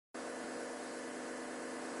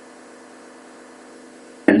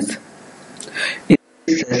In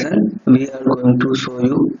this session, we are going to show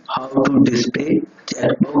you how to display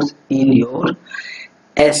checkbox in your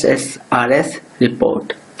SSRS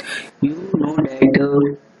report. You know that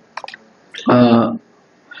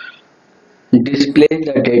display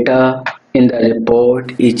the data in the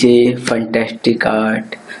report is a fantastic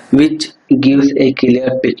art which gives a clear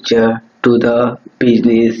picture to the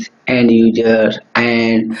business end user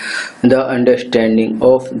and the understanding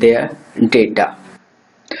of their data.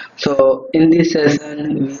 So in this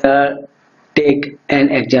session we are take an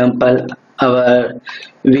example our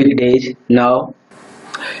weekdays. Now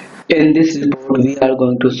in this report we are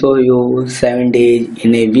going to show you 7 days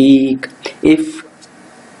in a week. If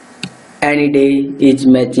any day is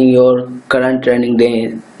matching your current training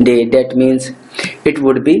day, that means it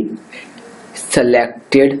would be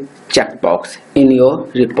selected checkbox in your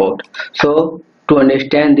report. So to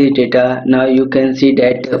understand this data, now you can see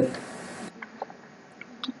that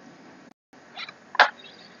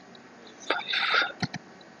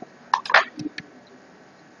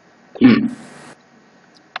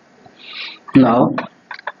now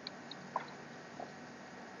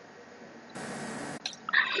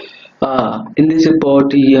in this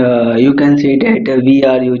report you can see that we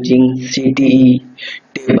are using CTE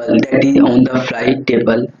table, that is on the flight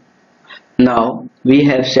table. Now we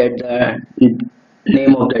have set the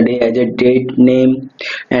name of the day as a date, name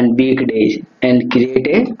and weekdays and create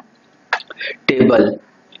a table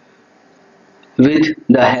with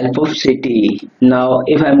the help of CTE. Now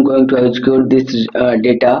if I am going to execute this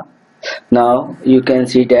data, now you can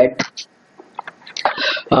see that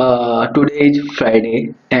today is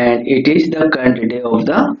Friday and it is the current day of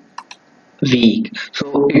the week,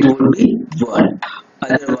 so it would be 1,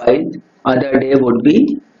 otherwise other day would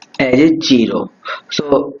be as a 0.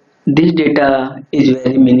 So this data is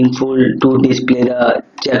very meaningful to display the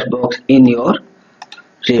checkbox in your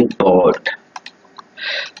report.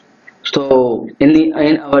 So in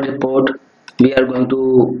our report we are going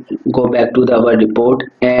to go back to our report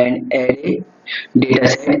and add a data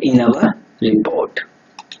set in our report.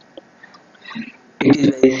 It is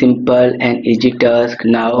very simple and easy task.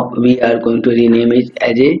 Now we are going to rename it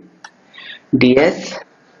as a DS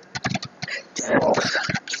checkbox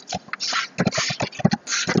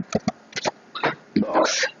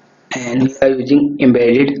box, and we are using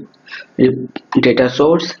embedded data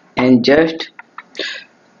source and just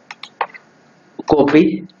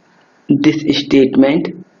copy this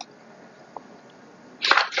statement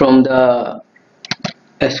from the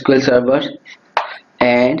SQL Server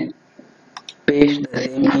and paste the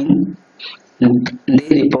same in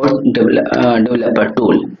the report developer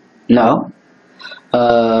tool. Now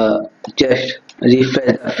just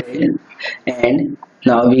refresh the field and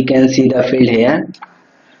now we can see the field here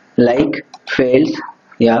like fields,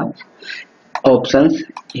 yeah, options,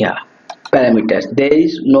 yeah, parameters. There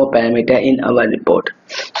is no parameter in our report.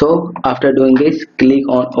 So after doing this, click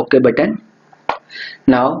on OK button.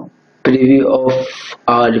 Now preview of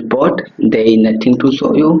our report, there is nothing to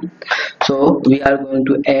show you. So we are going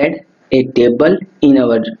to add a table in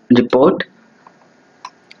our report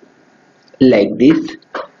like this.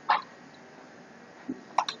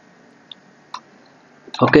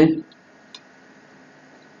 Okay,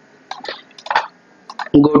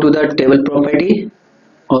 go to the table property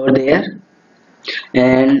over there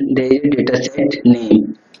and there is data set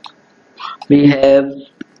name. We have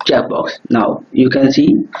checkbox. Now you can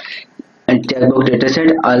see and checkbox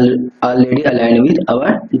dataset already aligned with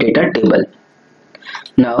our data table.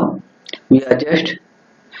 Now we are just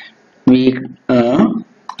week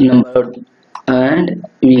number and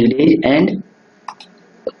weekdays and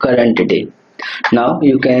current day. Now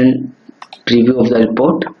you can preview of the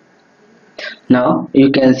report. Now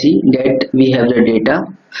you can see that we have the data,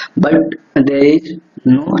 but there is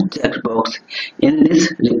no checkbox in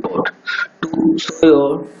this report. To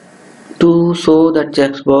show the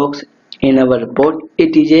checkbox in our report,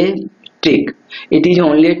 it is a trick. It is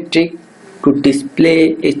only a trick to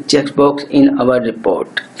display a checkbox in our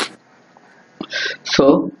report.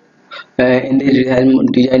 So in the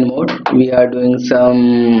design mode we are doing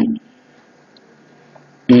some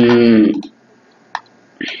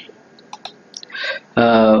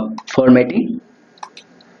formatting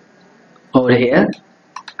over here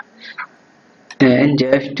and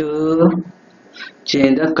just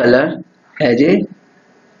change the color as a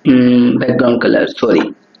background color,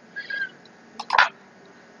 sorry,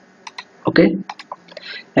 okay,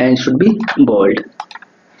 and should be bold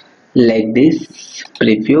like this.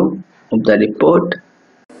 Preview of the report.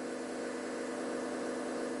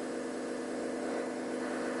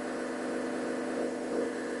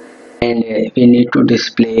 And we need to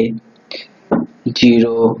display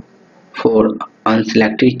 0 for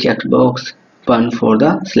unselected checkbox, 1 for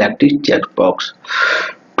the selected checkbox.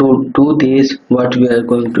 To do this, what we are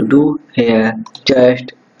going to do here,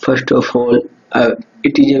 just first of all,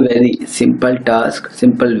 it is a very simple task,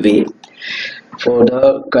 simple way. For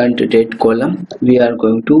the current date column, we are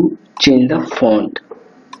going to change the font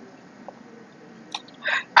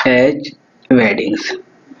as weddings.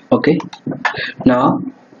 Okay, now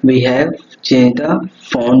we have changed the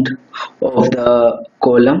font of the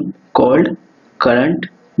column called current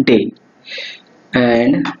day,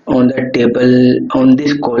 and on the table, on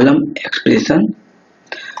this column expression.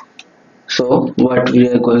 So what we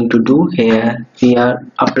are going to do here, we are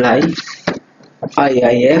apply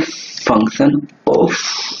IIF function of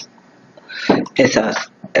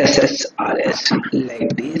SSRS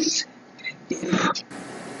like this. If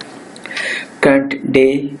current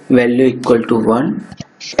day value equal to 1,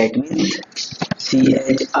 that means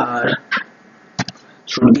CHR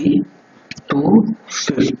should be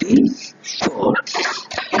 254.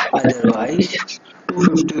 Otherwise,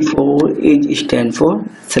 254 is stand for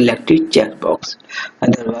selected checkbox.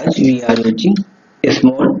 Otherwise, we are using a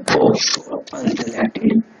small O for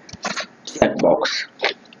unselected checkbox.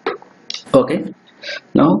 Okay.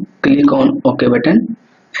 Now click on OK button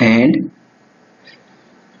and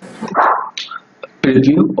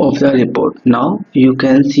preview of the report. Now you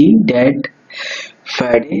can see that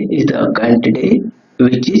Friday is the current day,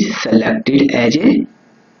 which is selected as a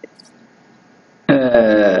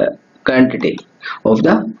current day of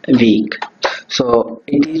the week. So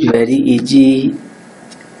it is very easy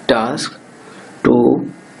task to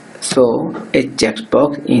show a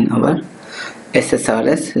checkbox in our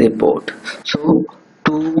SSRS report. So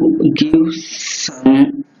to give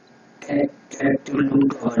some attractive look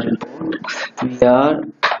to our report, we are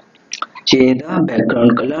change the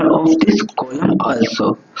background color of this column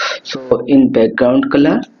also. So in background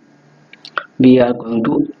color, we are going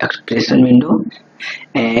to expression window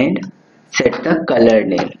and set the color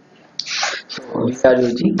name. So we are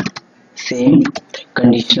using same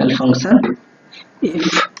conditional function.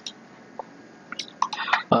 If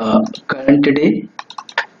current day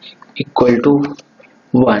equal to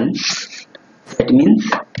 1, that means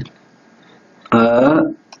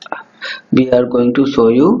we are going to show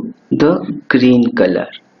you the green color.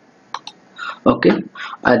 Okay,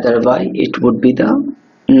 otherwise it would be the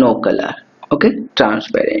no color. Okay,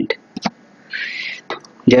 transparent.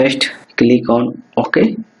 Just click on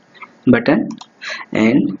OK button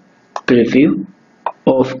and preview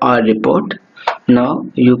of our report. Now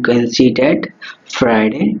you can see that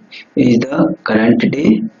Friday is the current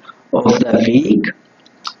day of the week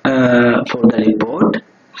for the report,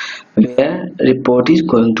 where report is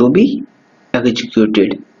going to be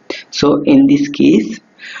executed. So in this case,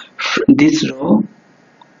 this row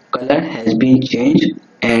color has been changed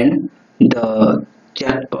and the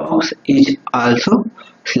checkbox is also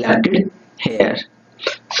selected here.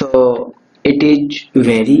 So it is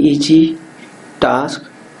very easy task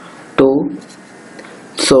to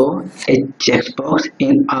show a checkbox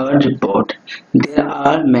in our report. There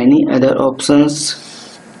are many other options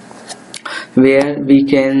where we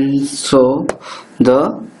can show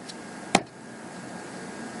the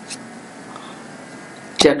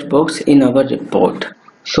checkbox in our report.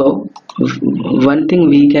 So one thing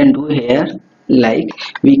we can do here, like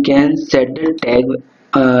we can set the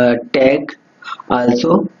tag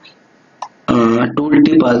also,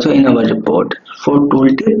 tooltip also in our report. For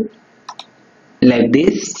tooltip, like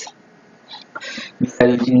this, we are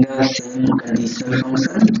using the same conditional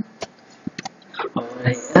function over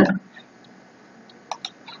here.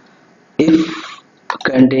 If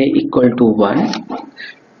current day equal to 1,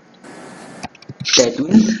 that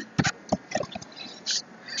means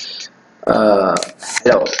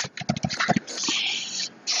hello.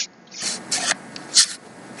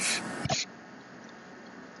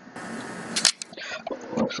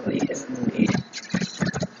 Oh, sorry, day of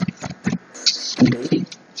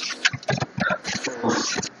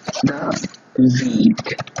the week.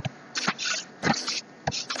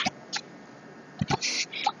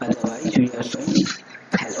 Otherwise, we are showing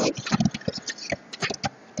hello.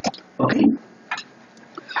 Okay.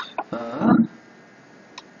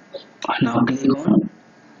 Now click on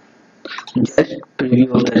just preview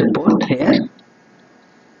of the report here.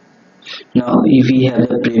 Now if we have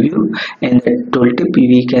the preview and the tooltip,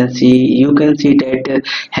 we can see, you can see that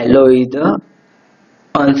hello is the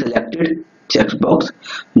unselected checkbox,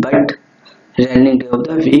 but running day of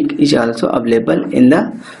the week is also available in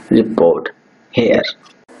the report here.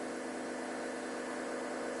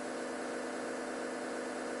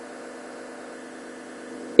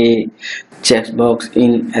 a checkbox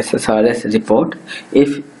in SSRS report.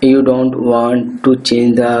 If you don't want to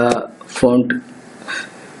change the font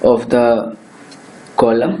of the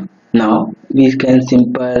column, now we can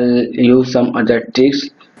simple use some other tricks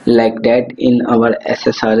like that in our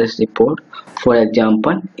SSRS report. For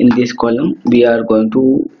example, in this column we are going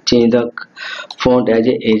to change the font as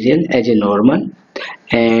a Arial, as a normal,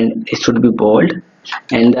 and it should be bold.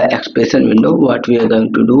 And the expression window, what we are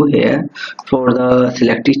going to do here, for the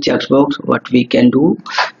selected checkbox, what we can do,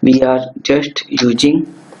 we are just using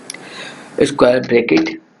square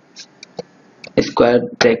bracket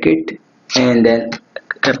and then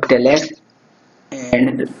capital S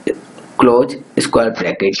and close square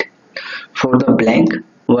bracket. For the blank,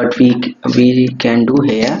 what we can do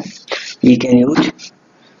here, we can use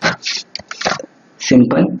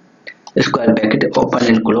simple square bracket open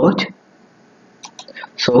and close.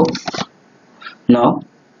 So now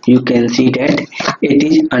you can see that it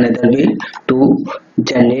is another way to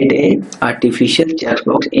generate a artificial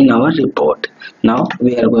checkbox in our report. Now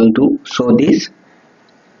we are going to show this.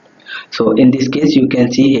 So in this case you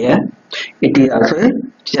can see here it is also a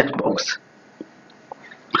checkbox.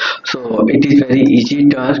 So it is very easy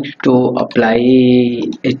task to apply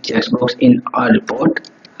a checkbox in our report.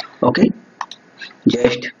 Okay,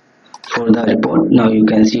 just for the report, now you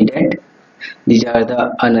can see that these are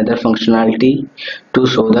the another functionality to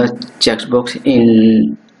show the checkbox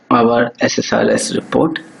in our SSRS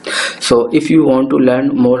report. So if you want to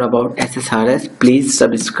learn more about SSRS, please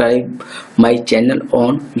subscribe my channel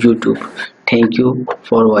on YouTube. Thank you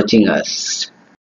for watching us.